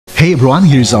Hey everyone,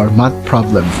 here's our math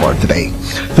problem for today.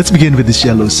 Let's begin with this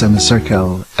yellow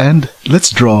semicircle and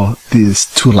let's draw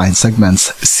these two line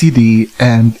segments CD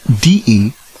and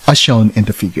DE as shown in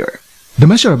the figure. The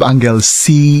measure of angle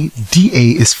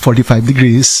CDA is 45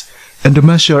 degrees and the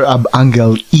measure of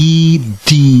angle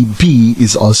EDB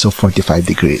is also 45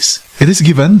 degrees. It is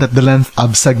given that the length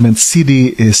of segment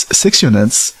CD is 6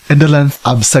 units and the length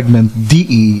of segment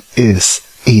DE is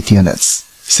 8 units.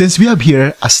 Since we have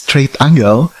here a straight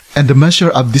angle and the measure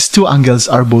of these two angles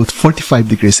are both 45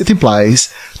 degrees, it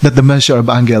implies that the measure of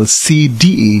angle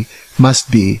CDE must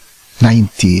be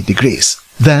 90 degrees.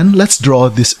 Then let's draw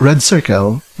this red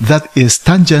circle that is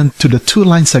tangent to the two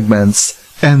line segments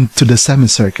and to the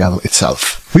semicircle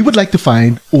itself. We would like to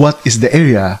find what is the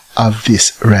area of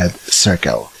this red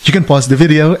circle. You can pause the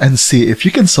video and see if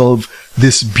you can solve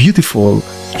this beautiful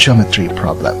geometry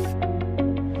problem.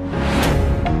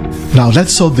 Now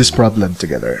let's solve this problem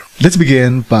together. Let's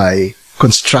begin by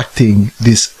constructing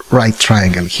this right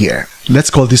triangle here. Let's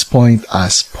call this point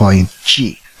as point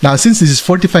G. Now since this is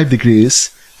 45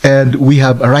 degrees and we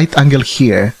have a right angle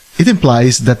here, it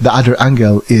implies that the other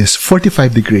angle is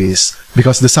 45 degrees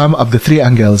because the sum of the three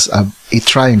angles of a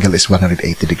triangle is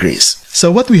 180 degrees.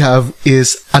 So what we have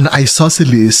is an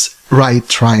isosceles right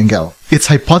triangle. Its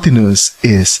hypotenuse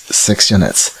is 6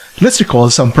 units. Let's recall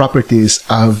some properties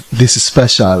of this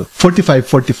special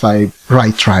 45-45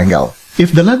 right triangle.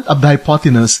 If the length of the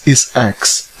hypotenuse is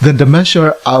x, then the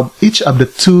measure of each of the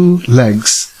two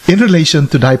legs in relation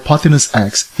to the hypotenuse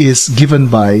x is given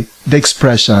by the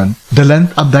expression the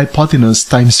length of the hypotenuse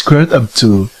times square root of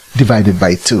 2 divided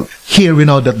by 2. Here we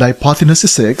know that the hypotenuse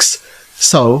is 6,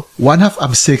 so 1/2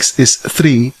 of 6 is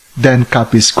 3, then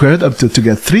copy square root of 2 to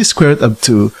get 3 square root of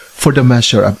 2 for the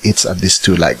measure of each of these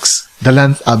two legs. The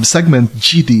length of segment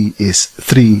GD is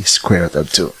 3 square root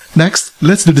of 2. Next,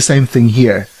 let's do the same thing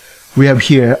here. We have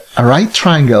here a right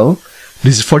triangle.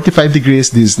 This is 45 degrees,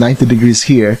 this is 90 degrees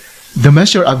here. The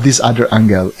measure of this other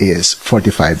angle is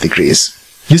 45 degrees.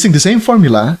 Using the same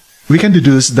formula, we can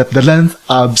deduce that the length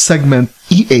of segment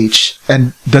EH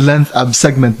and the length of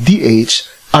segment DH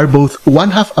are both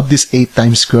 1/2 of this 8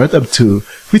 times square root of 2,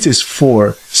 which is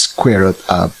 4 square root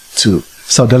of 2.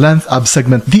 So the length of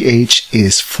segment DH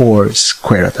is 4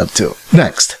 square root of 2.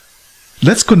 Next,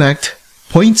 let's connect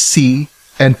point C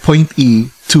and point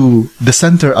E to the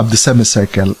center of the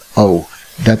semicircle O.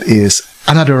 That is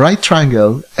another right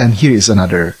triangle, and here is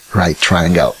another right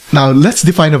triangle. Now let's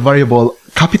define a variable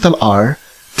capital R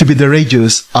to be the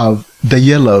radius of the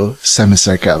yellow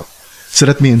semicircle. So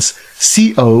that means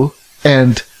CO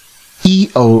and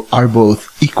EO are both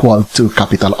equal to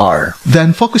capital R.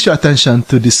 Then focus your attention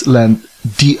to this length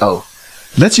DO.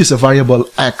 Let's use a variable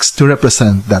x to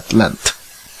represent that length.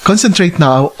 Concentrate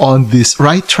now on this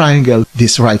right triangle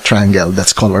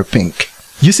that's color pink.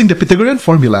 Using the Pythagorean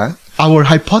formula, our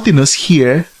hypotenuse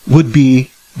here would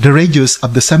be the radius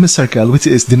of the semicircle, which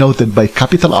is denoted by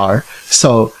capital R.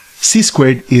 So C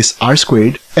squared is R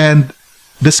squared, and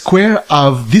the square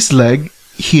of this leg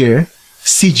here,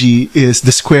 CG, is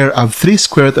the square of 3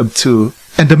 square root of 2,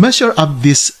 and the measure of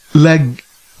this leg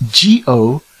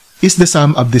GO is the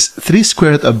sum of this 3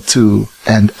 square root of 2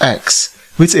 and x,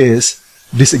 which is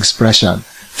this expression,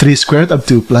 3 square root of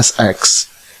 2 plus x.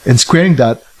 And squaring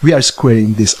that, we are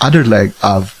squaring this other leg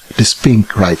of this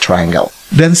pink right triangle.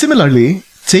 Then similarly,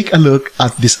 take a look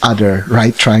at this other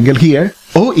right triangle here.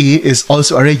 OE is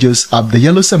also a radius of the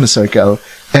yellow semicircle,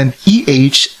 and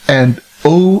EH and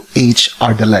OH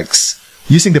are the legs.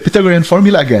 Using the Pythagorean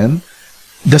formula again,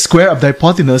 the square of the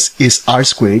hypotenuse is R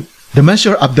squared, the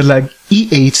measure of the leg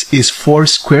EH is 4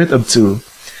 square root of 2,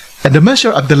 and the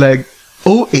measure of the leg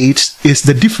OH is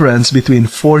the difference between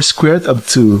 4 square root of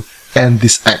 2 and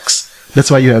this x.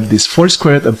 That's why you have this 4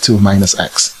 square root of 2 minus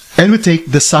x. And we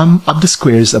take the sum of the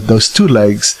squares of those two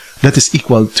legs, that is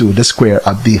equal to the square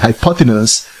of the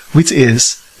hypotenuse, which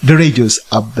is the radius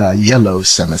of the yellow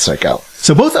semicircle.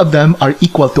 So both of them are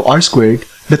equal to R squared.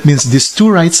 That means these two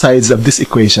right sides of these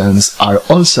equations are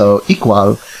also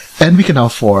equal, and we can now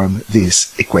form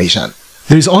this equation.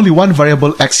 There is only one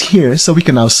variable x here, so we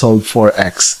can now solve for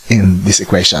x in this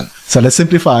equation. So let's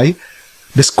simplify.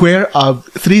 The square of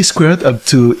 3 square root of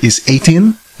 2 is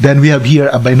 18. Then we have here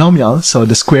a binomial, so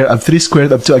the square of 3 square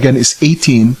root of 2 again is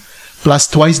 18, plus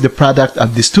twice the product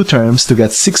of these two terms to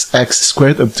get 6x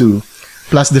square root of 2,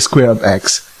 plus the square of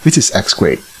x, which is x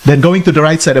squared. Then going to the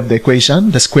right side of the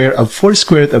equation, the square of 4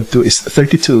 square root of 2 is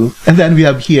 32. And then we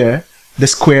have here the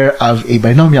square of a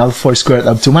binomial, 4 square root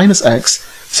of 2 minus x.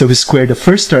 So we square the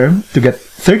first term to get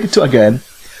 32 again,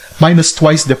 minus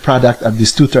twice the product of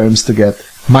these two terms to get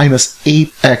minus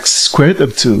 8x square root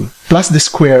of 2 plus the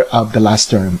square of the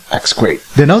last term, x squared.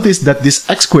 Then notice that this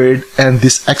x squared and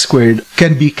this x squared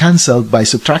can be cancelled by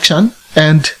subtraction,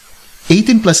 and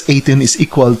 18 plus 18 is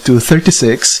equal to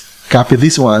 36. Copy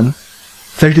this one.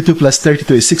 32 plus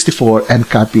 32 is 64, and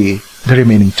copy the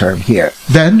remaining term here.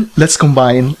 Then, let's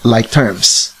combine like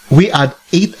terms. We add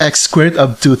 8x squared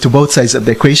of 2 to both sides of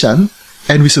the equation,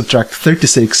 and we subtract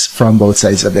 36 from both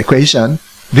sides of the equation.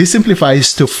 This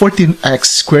simplifies to 14x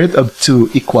squared of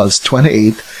 2 equals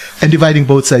 28, and dividing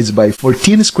both sides by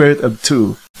 14 squared of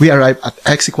 2, we arrive at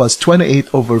x equals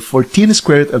 28 over 14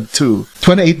 squared of 2.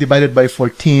 28 divided by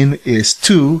 14 is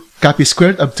 2. Copy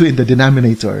squared of 2 in the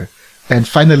denominator. And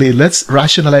finally, let's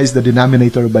rationalize the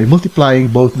denominator by multiplying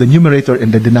both the numerator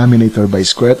and the denominator by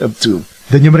square root of 2.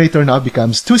 The numerator now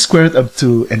becomes 2 square root of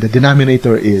 2, and the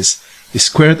denominator is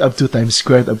square root of 2 times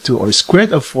square root of 2, or square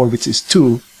root of 4, which is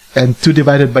 2, and 2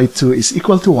 divided by 2 is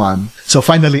equal to 1. So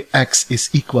finally, x is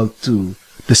equal to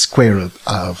the square root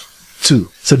of 2.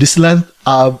 So this length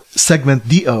of segment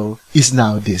DO is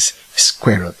now this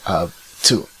square root of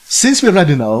 2. Since we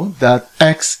already know that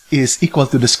x is equal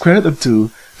to the square root of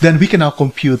 2, then we can now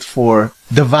compute for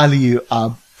the value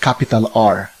of capital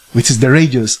R, which is the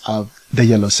radius of the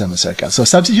yellow semicircle. So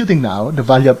substituting now the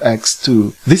value of x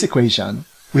to this equation,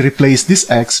 we replace this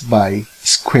x by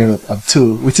square root of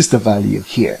 2, which is the value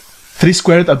here. 3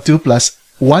 square root of 2 plus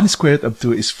 1 square root of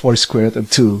 2 is 4 square root of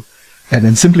 2. And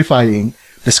then simplifying,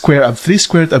 the square of 3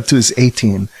 square root of 2 is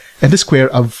 18, and the square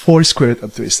of 4 square root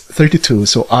of 2 is 32.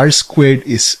 So r squared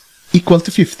is equal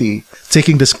to 50.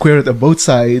 Taking the square root of both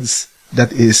sides,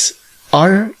 that is,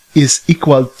 r is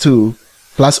equal to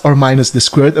plus or minus the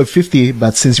square root of 50,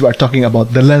 but since we are talking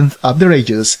about the length of the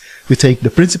radius, we take the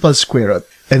principal square root,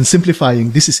 and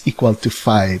simplifying, this is equal to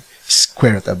 5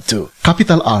 square root of 2.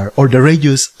 Capital R, or the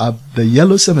radius of the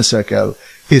yellow semicircle,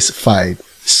 is 5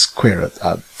 square root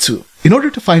of 2. In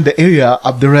order to find the area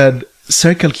of the red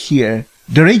circle here,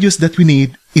 the radius that we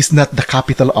need is not the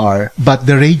capital R, but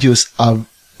the radius of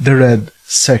the red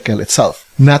circle itself,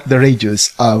 not the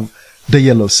radius of the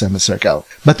yellow semicircle.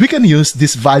 But we can use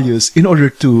these values in order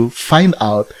to find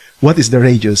out what is the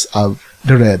radius of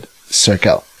the red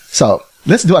circle. So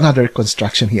let's do another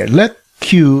construction here. Let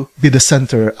Q be the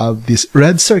center of this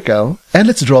red circle, and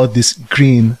let's draw this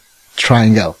green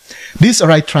triangle. This is a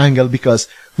right triangle because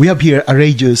we have here a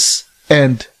radius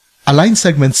and a line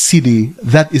segment CD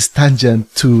that is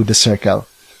tangent to the circle.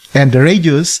 And the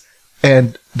radius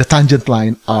and the tangent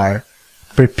line are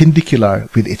perpendicular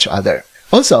with each other.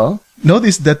 Also,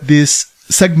 notice that this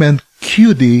segment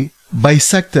QD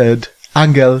bisected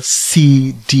angle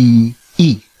CDE.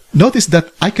 Notice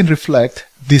that I can reflect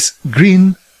this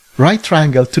green right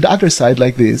triangle to the other side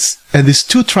like this, and these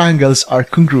two triangles are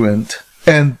congruent,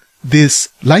 and this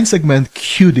line segment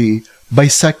QD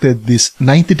bisected this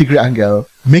 90-degree angle,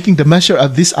 making the measure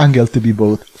of this angle to be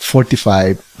both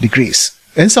 45 degrees.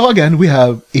 And so again, we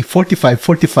have a 45,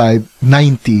 45,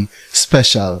 90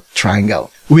 special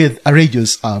triangle with a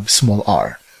radius of small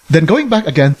r. Then going back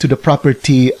again to the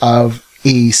property of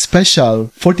a special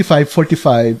 45,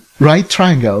 45 right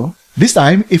triangle, this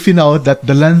time, if you know that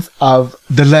the length of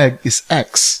the leg is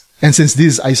x, and since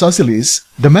this is isosceles,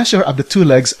 the measure of the two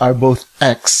legs are both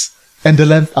x, and the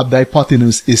length of the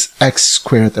hypotenuse is x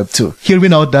square root of 2. Here we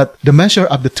know that the measure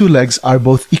of the two legs are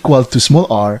both equal to small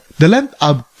r. The length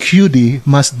of QD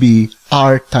must be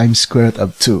r times square root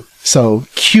of 2. So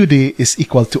QD is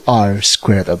equal to r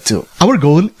square root of 2. Our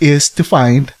goal is to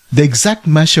find the exact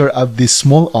measure of this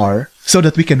small r so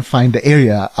that we can find the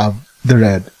area of the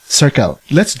red circle.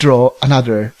 Let's draw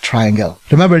another triangle.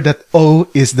 Remember that O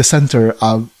is the center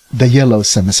of the yellow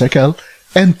semicircle,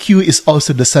 and Q is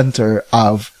also the center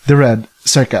of the red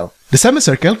circle. The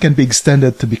semicircle can be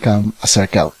extended to become a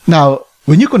circle. Now,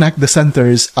 when you connect the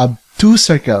centers of two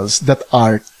circles that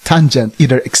are tangent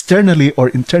either externally or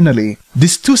internally,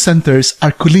 these two centers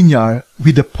are collinear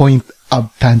with the point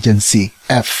of tangency,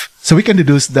 F. So we can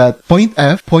deduce that point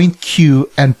F, point Q,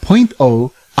 and point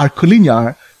O are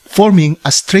collinear, forming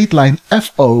a straight line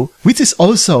FO, which is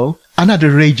also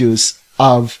another radius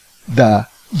of the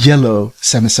yellow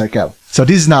semicircle. So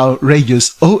this is now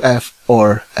radius OF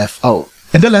or FO.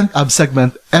 And the length of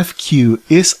segment FQ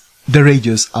is the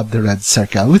radius of the red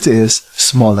circle, which is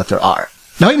small letter r.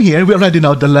 Now in here, we already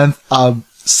know the length of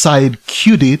side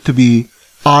QD to be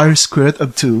r square root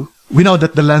of 2. We know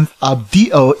that the length of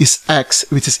DO is x,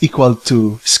 which is equal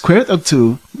to square root of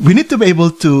 2. We need to be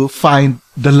able to find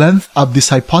the length of this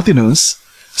hypotenuse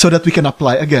so that we can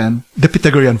apply again the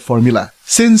Pythagorean formula.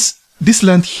 Since this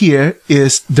length here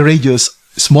is the radius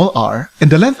small r, and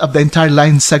the length of the entire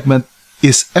line segment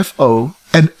is FO,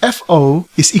 and FO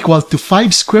is equal to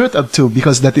 5 square root of 2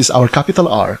 because that is our capital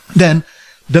R, then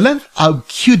the length of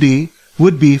QD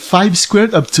would be 5 square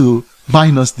root of 2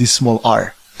 minus this small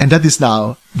r. And that is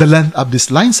now the length of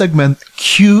this line segment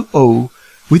QO,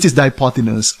 which is the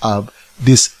hypotenuse of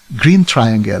this green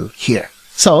triangle here.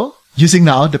 So, using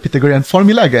now the Pythagorean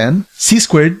formula again, C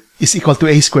squared is equal to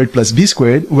A squared plus B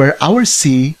squared, where our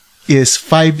C is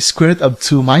 5 square root of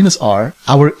 2 minus R,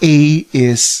 our A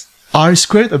is R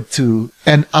square root of 2,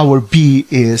 and our B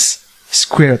is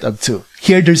square root of 2.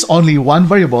 Here, there's only one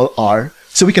variable, R,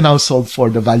 so we can now solve for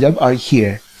the value of R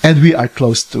here, and we are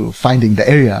close to finding the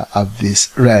area of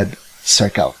this red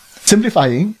circle.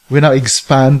 Simplifying, we now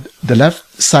expand the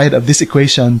left side of this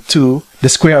equation to the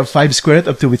square of 5 square root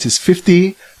of 2, which is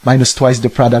 50, minus twice the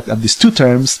product of these two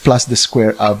terms, plus the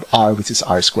square of r, which is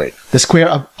r squared. The square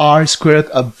of r square root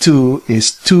of 2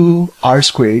 is 2r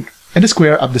squared, and the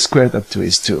square of the square root of 2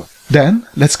 is 2. Then,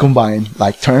 let's combine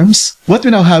like terms. What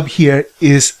we now have here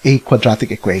is a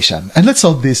quadratic equation. And let's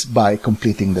solve this by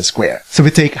completing the square. So we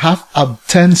take half of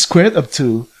 10 square root of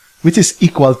 2, which is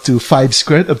equal to 5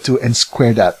 square root of 2, and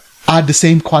square that. Add the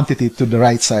same quantity to the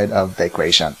right side of the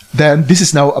equation. Then, this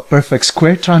is now a perfect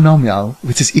square trinomial,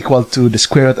 which is equal to the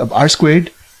square root of r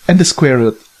squared and the square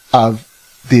root of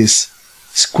this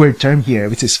squared term here,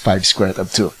 which is 5 square root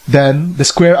of 2. Then, the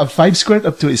square of 5 square root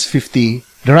of 2 is 50.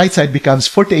 The right side becomes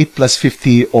 48 plus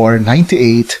 50, or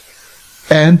 98.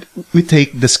 And we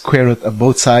take the square root of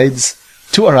both sides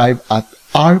to arrive at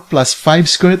r plus 5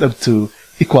 square root of 2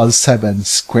 equals 7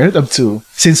 square root of 2.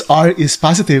 Since r is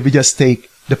positive, we just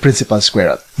take the principal square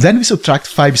root. Then we subtract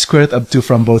 5 square root of 2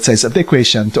 from both sides of the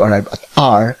equation to arrive at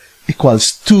r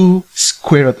equals 2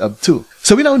 square root of 2.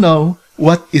 So we now know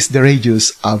what is the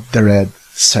radius of the red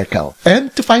circle.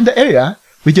 And to find the area,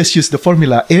 we just use the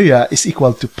formula area is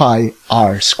equal to pi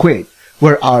r squared,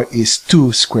 where r is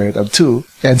 2 square root of 2.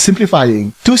 And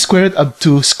simplifying, 2 square root of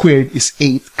 2 squared is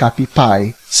 8, copy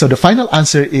pi. So the final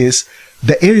answer is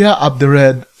the area of the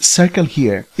red circle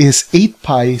here is 8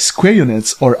 pi square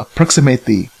units, or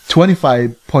approximately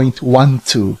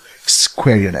 25.12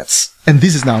 square units. And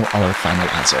this is now our final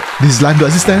answer. This is Lando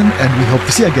Assistant, and we hope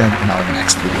to see you again in our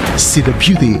next video. See the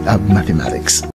beauty of mathematics.